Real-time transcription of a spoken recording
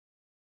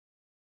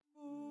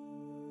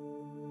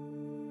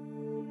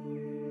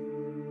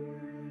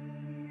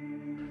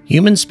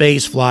Human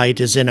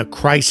spaceflight is in a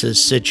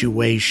crisis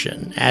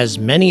situation. As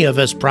many of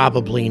us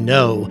probably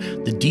know,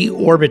 the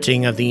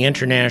deorbiting of the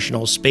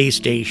International Space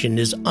Station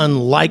is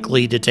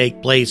unlikely to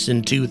take place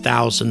in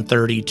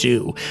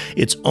 2032.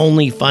 It's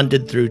only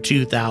funded through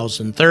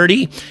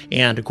 2030,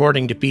 and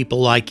according to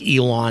people like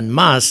Elon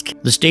Musk,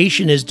 the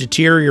station is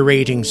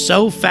deteriorating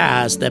so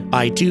fast that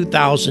by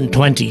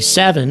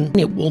 2027,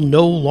 it will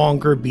no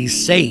longer be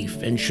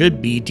safe and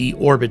should be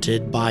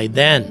deorbited by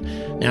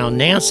then. Now,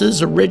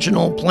 NASA's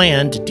original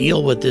plan to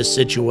deal with this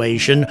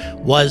situation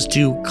was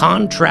to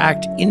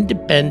contract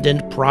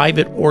independent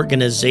private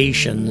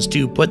organizations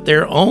to put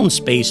their own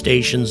space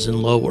stations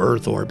in low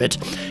Earth orbit,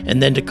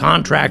 and then to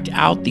contract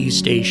out these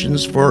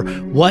stations for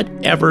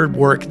whatever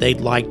work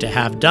they'd like to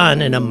have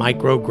done in a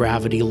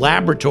microgravity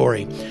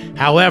laboratory.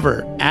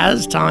 However,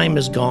 as time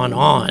has gone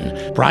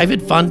on,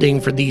 private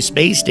funding for these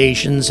space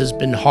stations has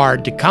been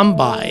hard to come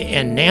by,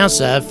 and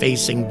NASA,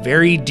 facing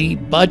very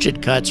deep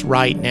budget cuts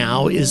right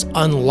now, is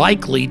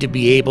unlikely to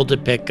be able to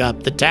pick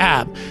up the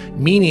tab,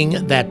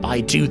 meaning that by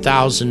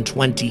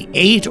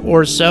 2028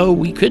 or so,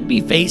 we could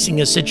be facing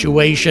a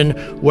situation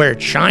where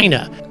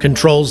China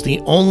controls the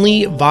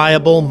only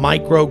viable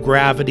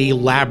microgravity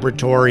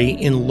laboratory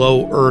in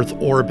low Earth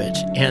orbit.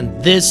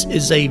 And this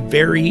is a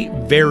very,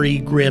 very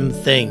grim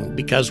thing,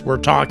 because we're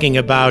talking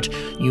about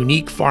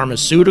unique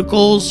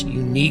pharmaceuticals,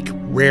 unique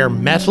rare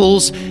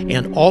metals,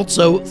 and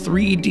also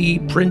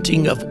 3D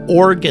printing of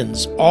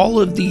organs. All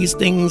of these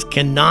things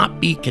cannot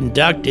be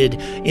conducted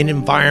in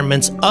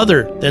environments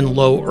other than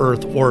low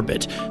Earth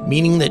orbit,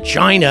 meaning that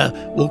China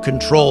will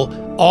control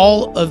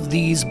all of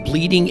these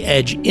bleeding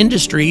edge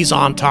industries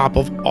on top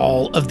of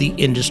all of the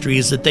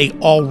industries that they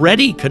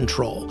already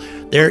control.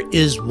 There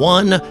is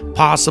one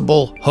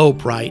possible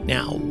hope right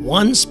now,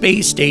 one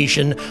space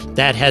station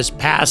that has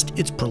passed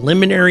its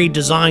preliminary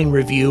design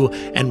review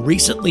and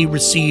recently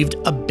received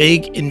a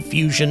big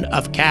infusion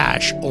of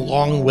cash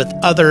along with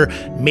other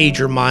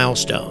major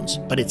milestones,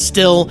 but it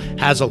still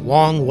has a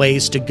long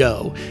ways to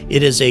go.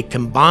 It is a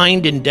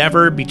combined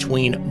endeavor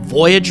between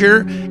Voyager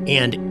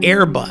and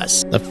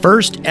Airbus, the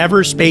first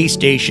ever space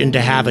station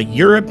to have a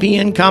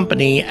European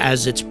company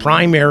as its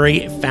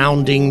primary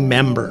founding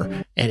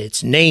member, and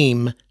its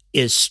name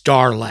is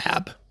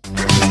Starlab.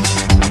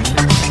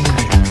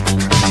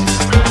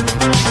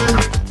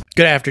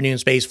 Good afternoon,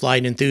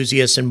 spaceflight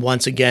enthusiasts, and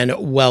once again,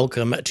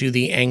 welcome to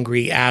the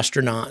Angry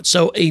Astronaut.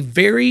 So, a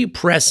very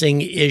pressing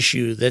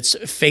issue that's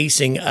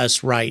facing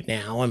us right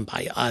now, and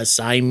by us,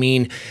 I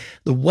mean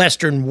the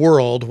Western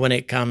world when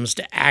it comes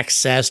to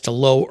access to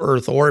low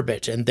Earth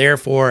orbit, and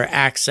therefore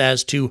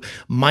access to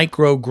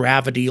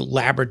microgravity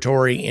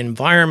laboratory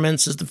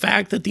environments, is the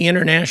fact that the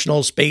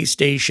International Space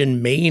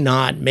Station may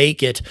not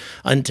make it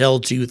until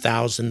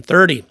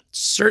 2030.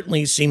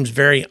 Certainly seems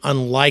very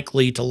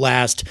unlikely to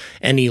last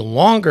any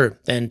longer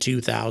than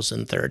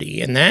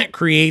 2030, and that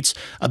creates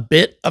a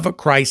bit of a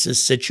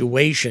crisis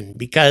situation,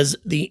 because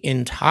the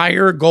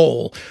entire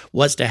goal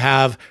was to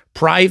have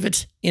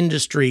private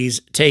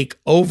industries take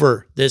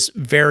over this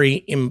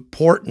very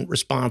important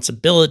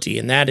responsibility,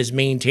 and that is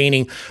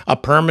maintaining a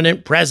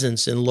permanent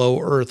presence in low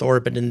Earth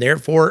orbit and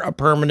therefore a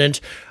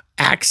permanent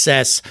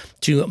access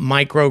to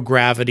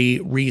microgravity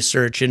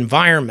research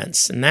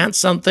environments. And that's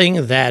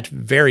something that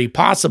very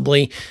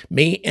possibly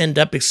may end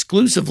up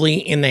exclusively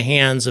in the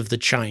hands of the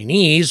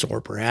Chinese, or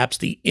perhaps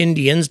the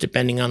Indians,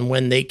 depending on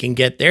when they can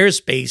get their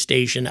space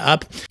station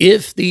up,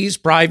 if these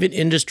private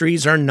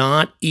industries are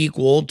not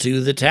equal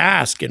to the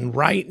task. And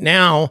right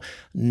now,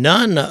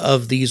 none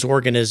of these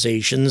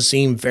organizations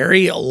seem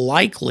very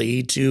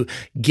likely to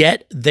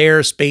get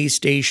their space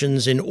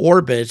stations in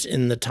orbit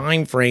in the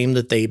time frame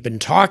that they've been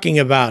talking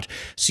about.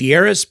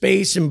 Sierra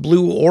Space and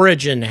Blue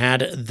Origin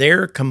had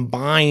their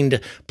combined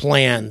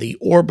plan, the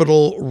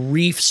Orbital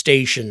Reef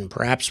Station,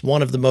 perhaps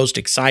one of the most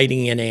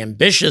exciting and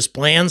ambitious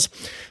plans.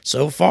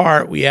 So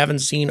far, we haven't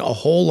seen a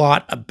whole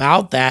lot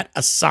about that,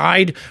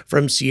 aside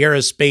from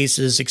Sierra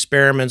Space's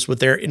experiments with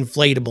their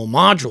inflatable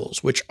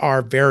modules, which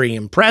are very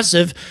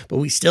impressive, but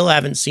we still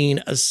haven't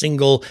seen a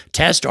single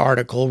test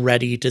article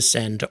ready to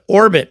send to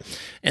orbit.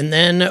 And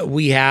then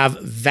we have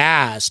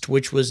VAST,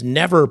 which was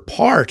never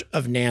part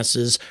of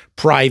NASA's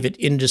private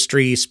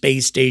industry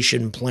space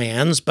station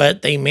plans,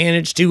 but they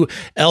managed to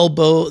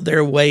elbow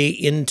their way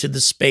into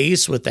the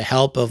space with the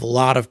help of a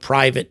lot of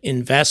private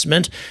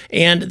investment,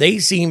 and they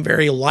seem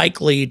very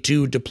likely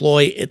to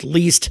deploy at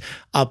least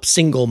a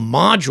single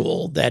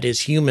module that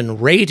is human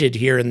rated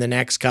here in the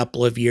next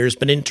couple of years.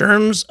 But in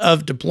terms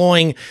of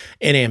deploying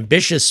an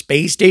ambitious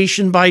space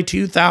station by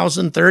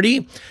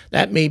 2030,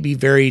 that may be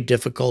very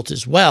difficult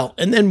as well.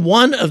 And then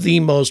one of the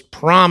most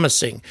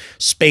promising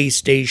space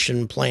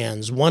station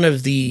plans, one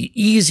of the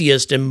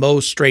easiest and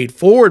most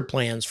straightforward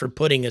plans for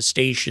putting a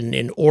station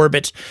in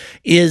orbit,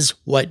 is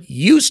what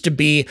used to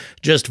be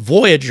just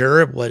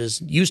Voyager, what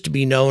is used to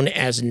be known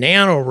as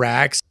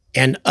NanoRacks.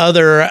 and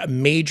other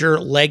major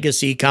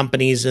legacy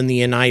companies in the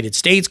United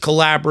States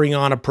collaborating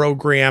on a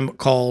program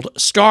called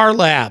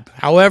Starlab.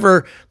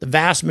 However, the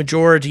vast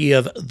majority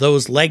of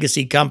those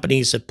legacy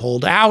companies have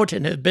pulled out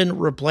and have been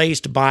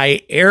replaced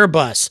by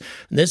Airbus.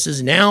 This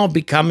is now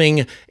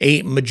becoming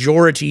a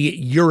majority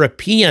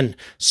European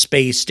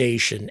space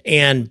station.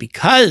 And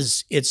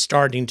because it's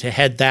starting to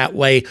head that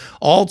way,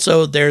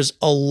 also there's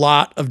a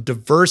lot of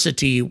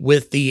diversity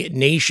with the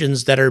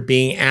nations that are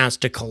being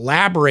asked to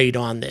collaborate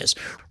on this,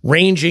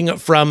 ranging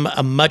from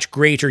a much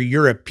greater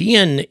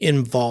European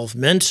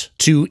involvement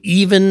to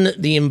even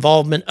the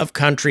involvement of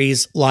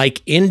countries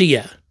like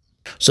India.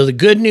 So the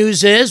good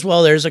news is,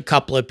 well, there's a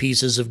couple of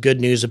pieces of good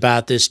news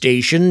about this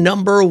station.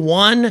 Number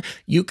one,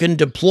 you can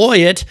deploy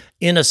it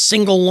in a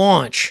single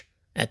launch.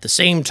 At the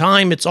same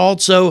time, it's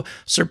also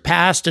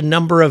surpassed a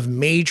number of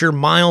major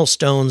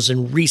milestones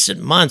in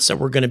recent months that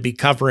we're going to be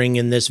covering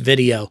in this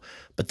video.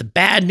 But the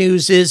bad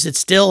news is it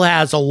still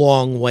has a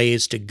long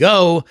ways to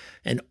go,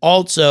 and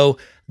also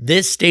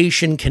this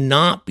station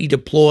cannot be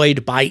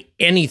deployed by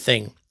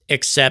anything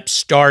except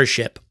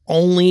Starship.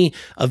 Only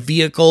a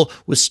vehicle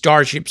with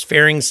Starship's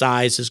fairing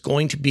size is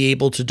going to be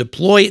able to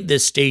deploy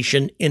this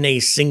station in a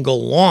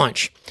single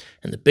launch.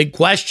 And the big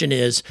question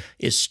is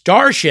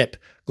Starship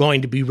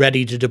going to be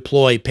ready to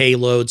deploy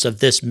payloads of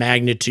this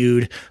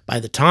magnitude by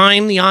the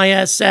time the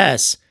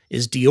ISS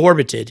is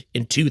deorbited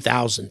in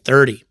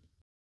 2030?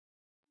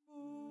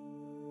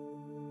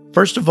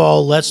 First of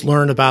all, let's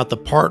learn about the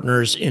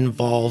partners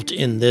involved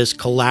in this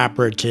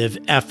collaborative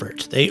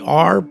effort. They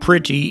are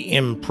pretty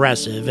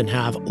impressive and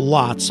have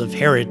lots of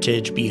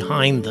heritage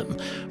behind them.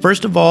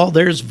 First of all,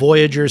 there's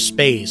Voyager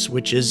Space,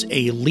 which is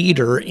a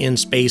leader in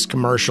space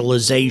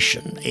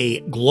commercialization, a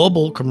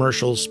global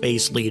commercial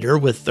space leader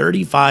with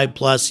 35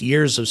 plus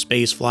years of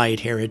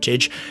spaceflight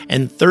heritage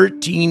and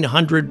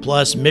 1,300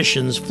 plus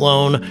missions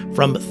flown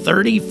from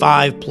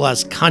 35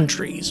 plus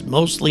countries,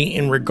 mostly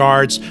in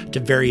regards to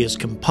various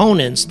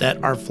components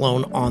that are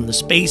flown on the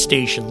space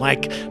station,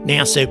 like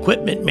NASA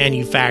equipment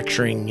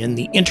manufacturing and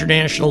the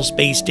International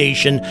Space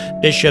Station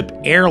Bishop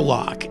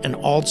Airlock, and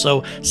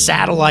also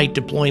satellite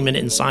deployment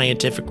and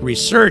scientific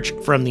research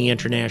from the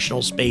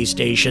International Space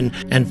Station,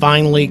 and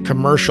finally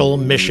commercial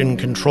mission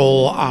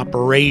control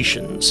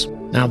operations.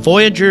 Now,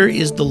 Voyager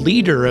is the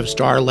leader of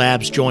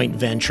Starlab's joint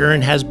venture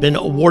and has been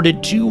awarded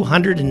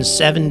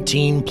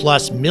 $217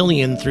 plus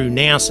million through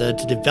NASA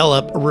to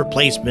develop a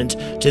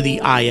replacement to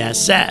the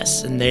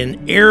ISS. And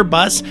then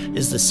Airbus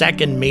is the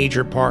second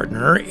major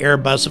partner.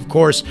 Airbus, of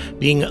course,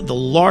 being the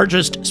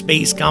largest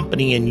space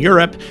company in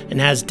Europe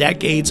and has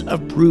decades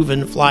of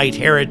proven flight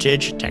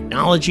heritage,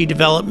 technology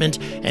development,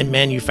 and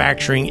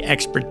manufacturing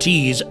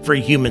expertise for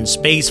human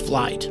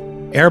spaceflight.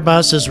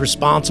 Airbus is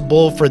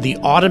responsible for the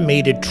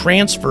automated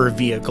transfer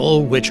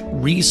vehicle, which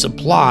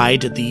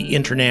resupplied the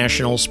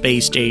International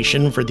Space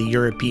Station for the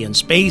European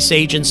Space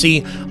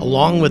Agency,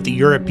 along with the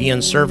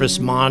European Service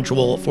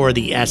Module for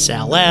the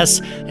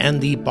SLS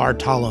and the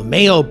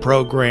Bartolomeo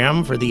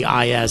program for the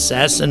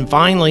ISS, and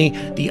finally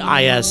the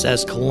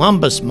ISS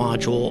Columbus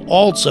Module,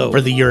 also for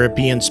the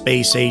European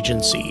Space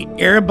Agency.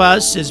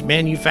 Airbus is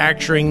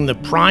manufacturing the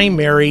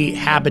primary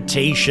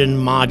habitation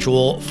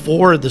module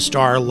for the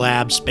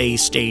Starlab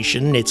space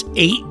station. It's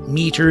 8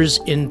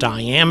 meters in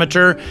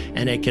diameter,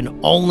 and it can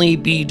only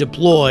be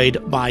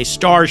deployed by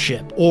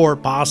Starship or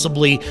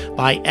possibly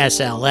by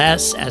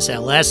SLS.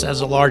 SLS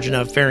has a large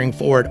enough fairing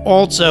for it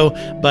also,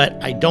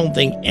 but I don't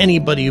think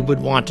anybody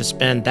would want to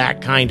spend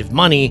that kind of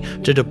money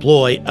to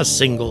deploy a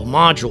single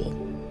module.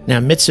 Now,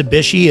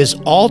 Mitsubishi is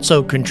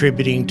also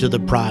contributing to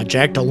the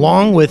project,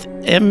 along with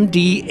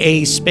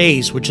MDA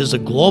Space, which is a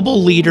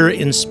global leader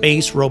in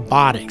space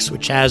robotics,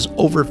 which has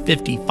over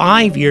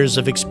 55 years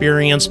of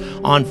experience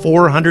on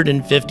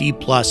 450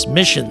 plus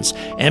missions.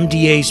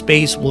 MDA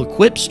Space will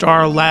equip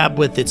Starlab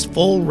with its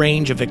full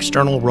range of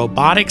external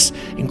robotics,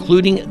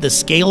 including the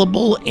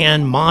scalable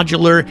and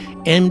modular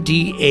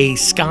MDA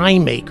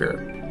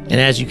Skymaker. And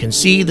as you can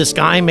see, the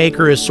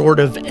Skymaker is sort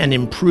of an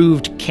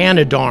improved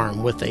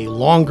Canadarm with a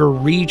longer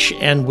reach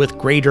and with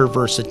greater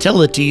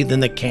versatility than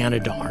the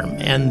Canadarm.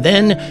 And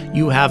then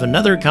you have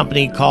another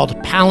company called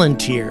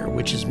Palantir,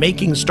 which is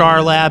making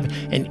Starlab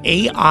an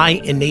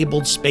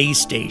AI-enabled space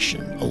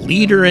station. A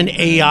leader in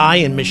AI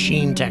and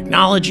machine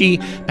technology,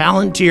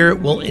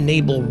 Palantir will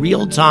enable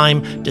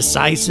real-time,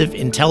 decisive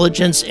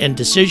intelligence and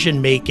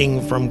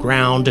decision-making from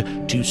ground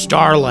to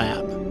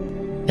Starlab.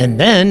 And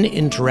then,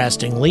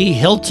 interestingly,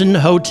 Hilton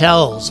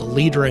Hotels, a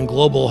leader in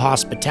global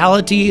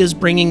hospitality, is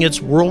bringing its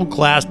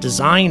world-class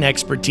design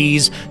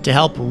expertise to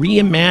help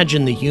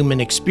reimagine the human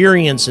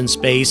experience in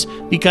space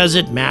because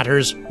it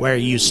matters where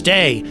you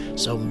stay.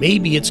 So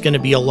maybe it's going to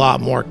be a lot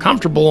more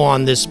comfortable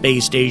on this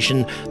space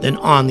station than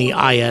on the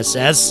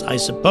ISS. I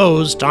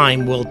suppose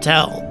time will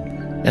tell.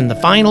 And the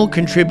final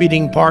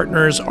contributing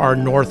partners are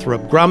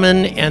Northrop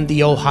Grumman and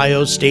The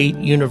Ohio State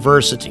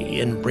University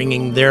in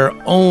bringing their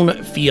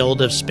own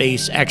field of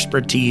space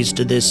expertise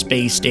to this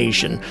space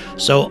station.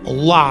 So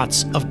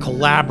lots of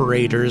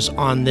collaborators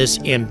on this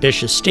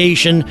ambitious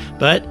station,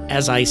 but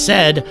as I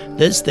said,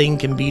 this thing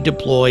can be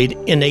deployed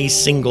in a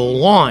single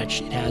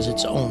launch. It has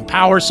its own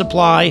power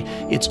supply,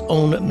 its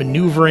own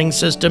maneuvering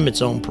system,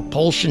 its own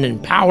propulsion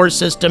and power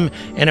system,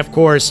 and of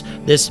course,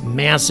 this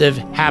massive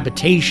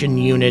habitation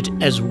unit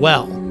as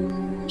well.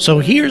 So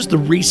here's the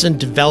recent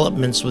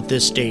developments with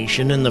this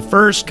station, and the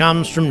first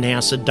comes from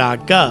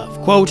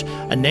NASA.gov. Quote,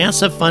 a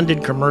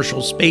NASA-funded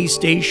commercial space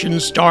station,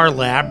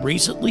 Starlab,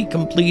 recently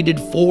completed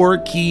 4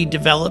 key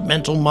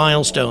developmental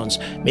milestones,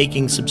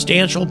 making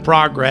substantial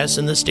progress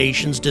in the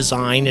station's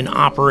design and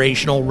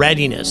operational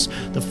readiness.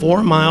 The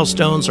 4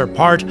 milestones are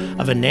part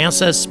of a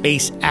NASA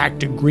Space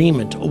Act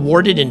agreement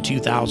awarded in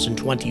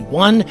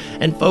 2021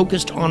 and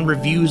focused on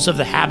reviews of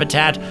the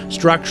habitat,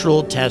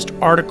 structural test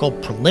article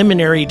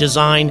preliminary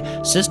design,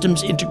 systems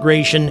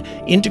integration,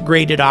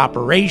 integrated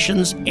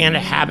operations, and a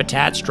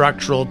habitat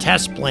structural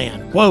test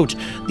plan. Quote,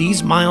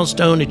 these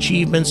milestone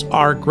achievements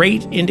are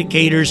great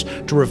indicators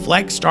to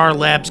reflect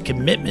Starlab's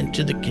commitment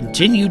to the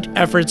continued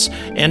efforts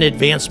and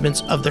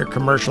advancements of their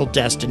commercial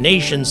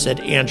destination, said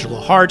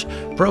Angela Hart,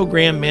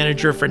 program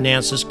manager for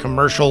NASA's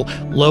Commercial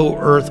Low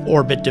Earth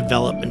Orbit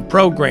Development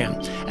Program.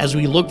 As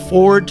we look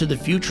forward to the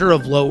future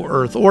of low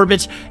Earth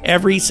orbit,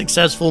 every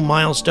successful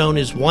milestone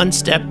is one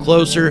step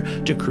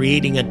closer to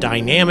creating a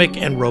dynamic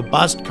and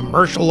robust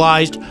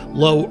commercialized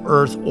low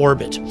Earth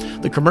orbit.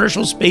 The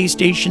commercial space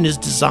station is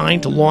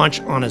designed to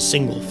launch on a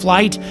single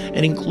flight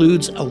and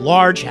includes a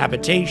large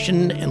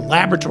habitation and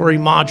laboratory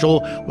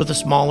module with a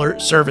smaller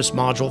service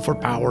module for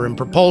power and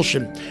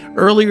propulsion.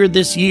 Earlier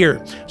this year,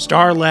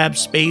 Starlab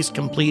Space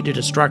completed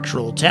a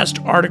structural test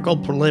article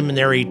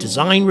preliminary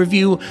design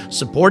review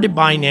supported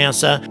by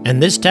NASA,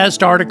 and this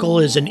test article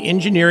is an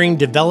engineering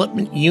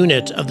development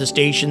unit of the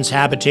station's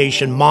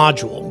habitation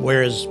module,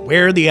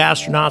 where the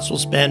astronauts will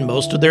spend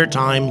most of their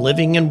time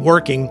living and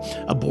working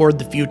aboard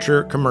the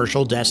future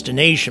commercial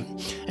destination.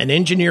 An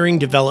engineering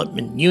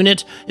development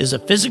unit is a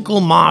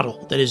physical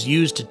model that is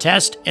used to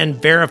test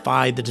and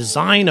verify the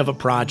design of a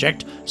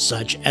project,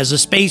 such as a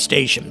space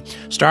station.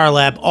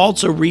 Starlab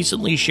also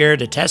recently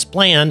shared a test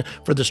plan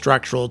for the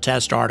structural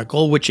test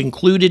article, which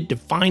included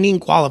defining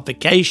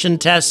qualification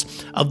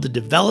tests of the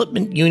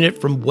development unit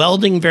from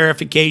welding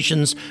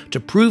verifications to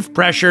proof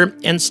pressure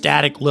and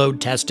static load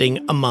testing,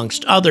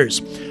 amongst others.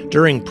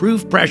 During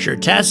proof pressure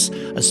tests,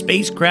 a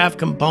spacecraft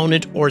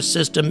component or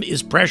system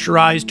is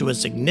pressurized to a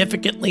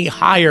significantly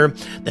higher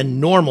than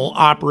normal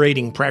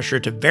operating pressure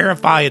to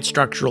verify its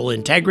structural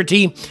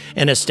integrity,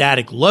 and a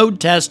static load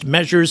test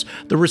measures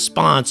the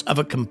response of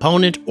a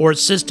component or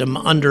system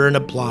under an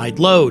applied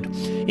load.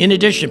 In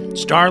addition,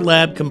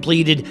 Starlab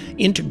completed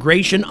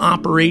integration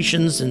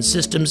operations and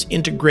systems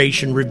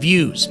integration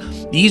reviews.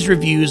 These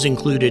reviews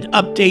included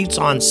updates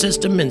on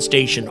system and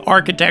station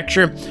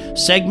architecture,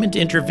 segment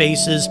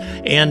interfaces,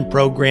 and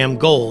program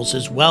goals,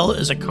 as well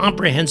as a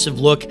comprehensive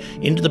look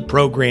into the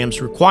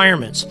program's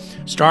requirements.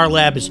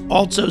 Starlab is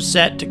also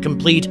set to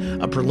complete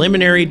a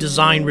preliminary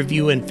design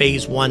review and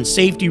Phase 1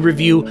 safety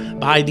review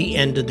by the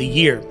end of the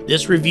year.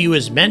 This review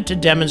is meant to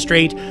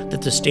demonstrate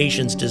that the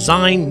station's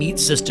design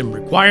meets system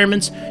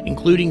requirements,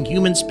 including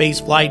human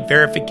spaceflight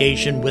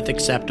verification with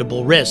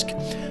acceptable risk.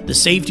 The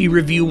safety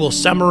review will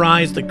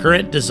summarize the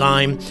current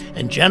design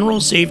and general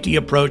safety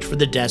approach for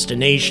the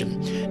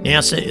destination.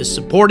 NASA is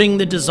supporting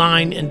the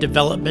design and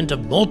development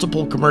of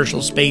multiple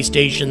commercial space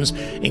stations,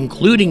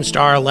 including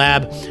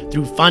Starlab,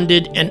 through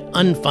funded and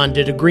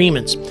unfunded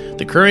agreements.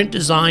 The current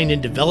design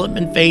and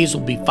development phase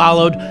will be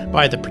followed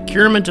by the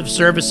procurement of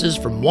services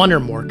from one or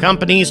more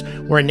companies,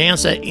 where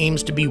NASA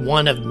aims to be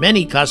one of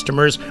many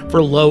customers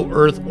for low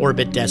Earth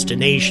orbit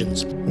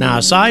destinations. Now,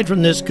 aside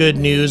from this good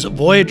news,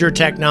 Voyager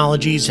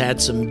Technologies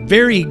had some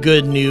very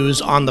good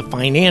news on the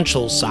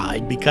financial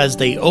side, because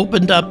they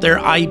opened up their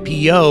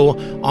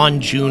IPO on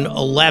June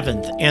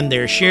 11th, and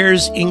their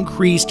shares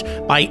increased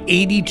by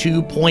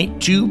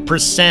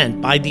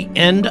 82.2% by the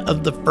end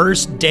of the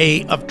first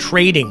day of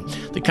trading.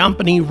 The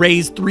company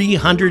raised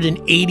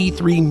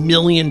 $383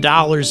 million in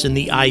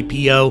the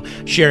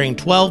IPO, sharing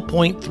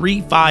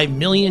 12.35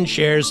 million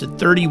shares at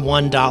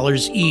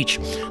 $31 each.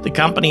 The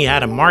company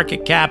had a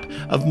market cap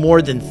of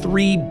more than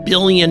 $3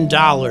 billion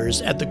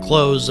at the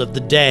close of the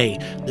day.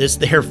 This,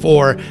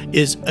 therefore,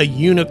 is a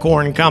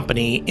unicorn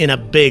company in a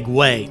big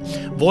way.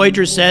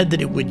 Voyager said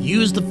that it would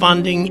use the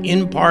funding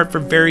in part for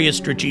various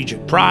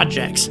strategic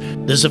projects.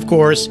 This, of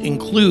course,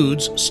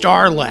 includes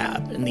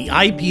Starlab, and the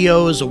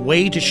IPO is a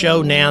way to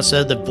show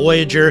NASA that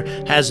Voyager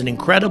has an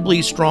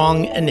incredibly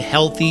strong and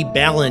healthy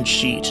balance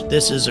sheet.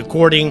 This is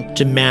according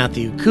to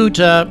Matthew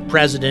Kuta,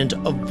 president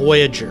of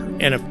Voyager.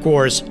 And of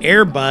course,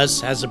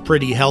 Airbus has a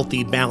pretty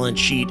healthy balance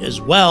sheet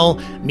as well,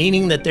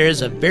 meaning that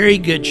there's a very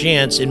good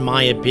chance, in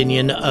my opinion,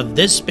 opinion of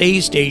this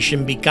space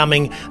station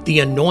becoming the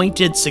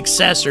anointed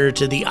successor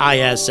to the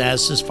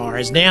ISS as far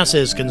as NASA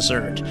is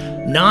concerned.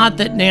 Not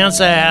that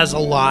NASA has a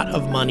lot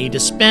of money to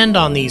spend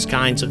on these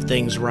kinds of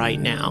things right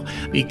now,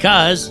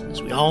 because,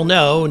 as we all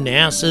know,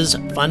 NASA's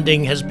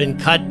funding has been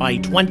cut by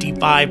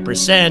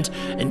 25%,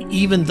 and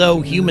even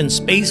though human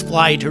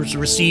spaceflight has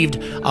received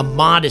a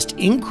modest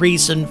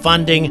increase in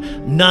funding,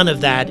 none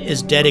of that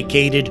is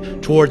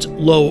dedicated towards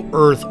low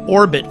Earth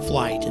orbit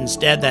flight.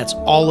 Instead, that's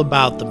all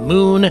about the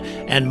Moon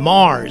and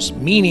Mars,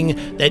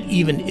 meaning that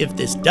even if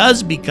this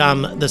does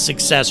become the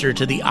successor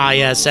to the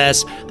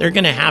ISS, they're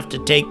going to have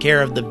to take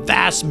care of the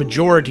vast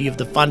majority of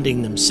the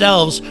funding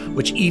themselves,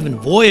 which even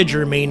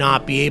Voyager may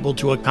not be able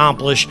to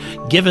accomplish,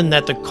 given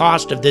that the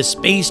cost of this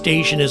space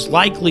station is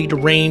likely to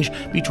range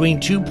between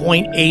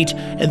 $2.8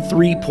 and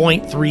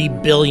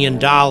 $3.3 billion.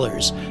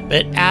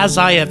 But as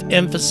I have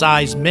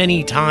emphasized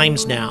many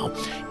times now,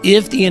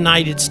 if the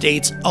United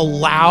States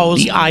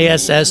allows the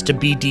ISS to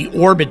be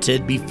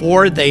deorbited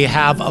before they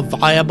have a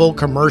viable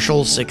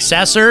commercial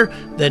successor,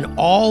 then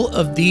all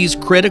of these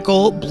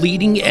critical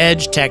bleeding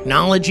edge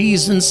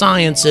technologies and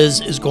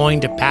sciences is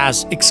going to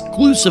pass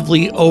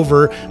exclusively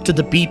over to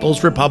the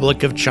People's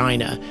Republic of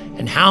China.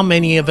 And how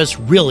many of us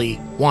really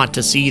want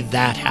to see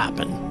that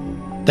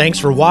happen? Thanks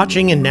for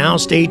watching, and now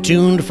stay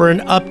tuned for an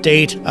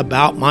update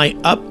about my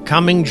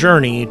upcoming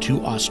journey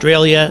to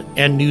Australia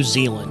and New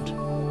Zealand.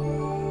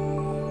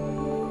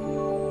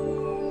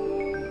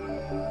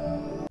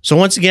 So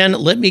once again,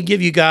 let me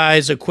give you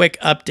guys a quick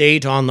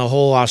update on the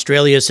whole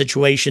Australia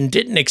situation.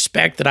 Didn't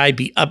expect that I'd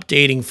be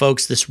updating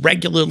folks this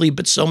regularly,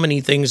 but so many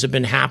things have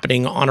been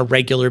happening on a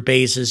regular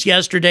basis.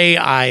 Yesterday,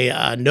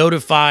 I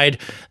notified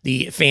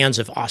the fans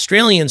of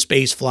Australian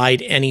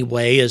spaceflight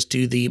anyway as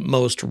to the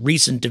most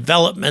recent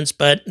developments,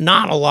 but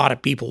not a lot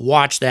of people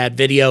watched that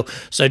video,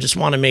 so I just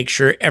want to make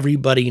sure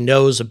everybody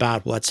knows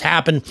about what's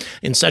happened.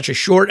 In such a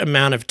short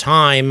amount of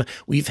time,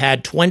 we've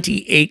had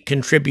 28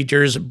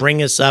 contributors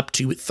bring us up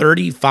to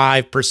 35%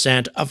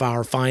 of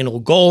our final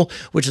goal,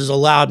 which has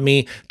allowed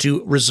me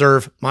to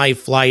reserve my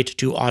flight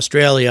to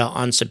Australia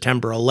on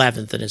September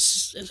 11th. And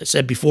as I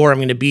said before, I'm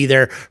going to be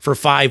there for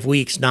 5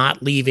 weeks,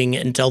 not leaving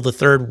until the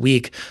 3rd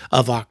week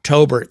of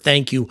October.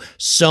 Thank you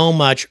so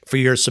much for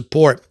your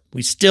support.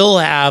 We still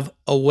have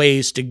a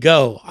ways to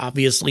go.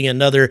 Obviously,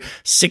 another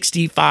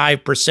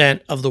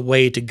 65% of the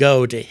way to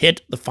go to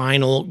hit the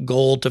final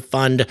goal to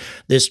fund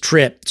this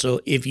trip.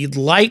 So if you'd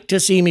like to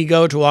see me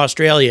go to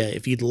Australia,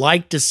 if you'd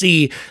like to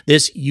see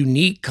this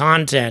unique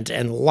content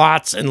and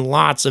lots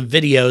of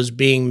videos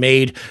being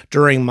made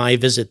during my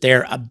visit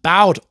there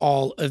about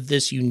all of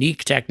this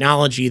unique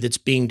technology that's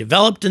being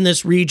developed in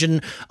this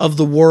region of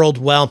the world,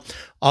 well,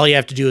 all you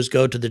have to do is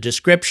go to the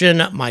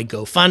description. My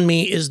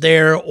GoFundMe is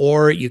there,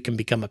 or you can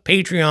become a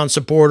Patreon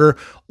supporter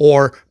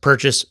or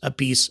purchase a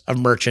piece of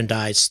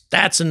merchandise.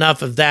 That's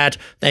enough of that.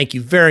 Thank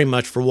you very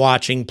much for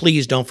watching.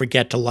 Please don't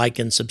forget to like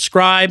and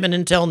subscribe. And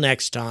until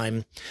next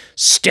time,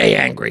 stay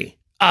angry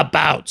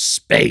about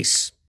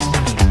space.